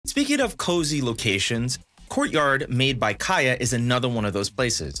Speaking of cozy locations, Courtyard, made by Kaya, is another one of those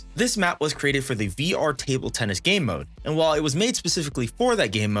places. This map was created for the VR table tennis game mode, and while it was made specifically for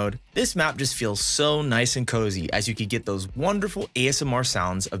that game mode, this map just feels so nice and cozy as you can get those wonderful ASMR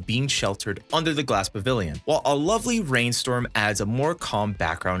sounds of being sheltered under the glass pavilion, while a lovely rainstorm adds a more calm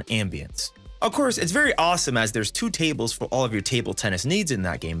background ambience. Of course, it's very awesome as there's 2 tables for all of your table tennis needs in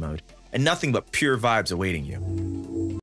that game mode, and nothing but pure vibes awaiting you.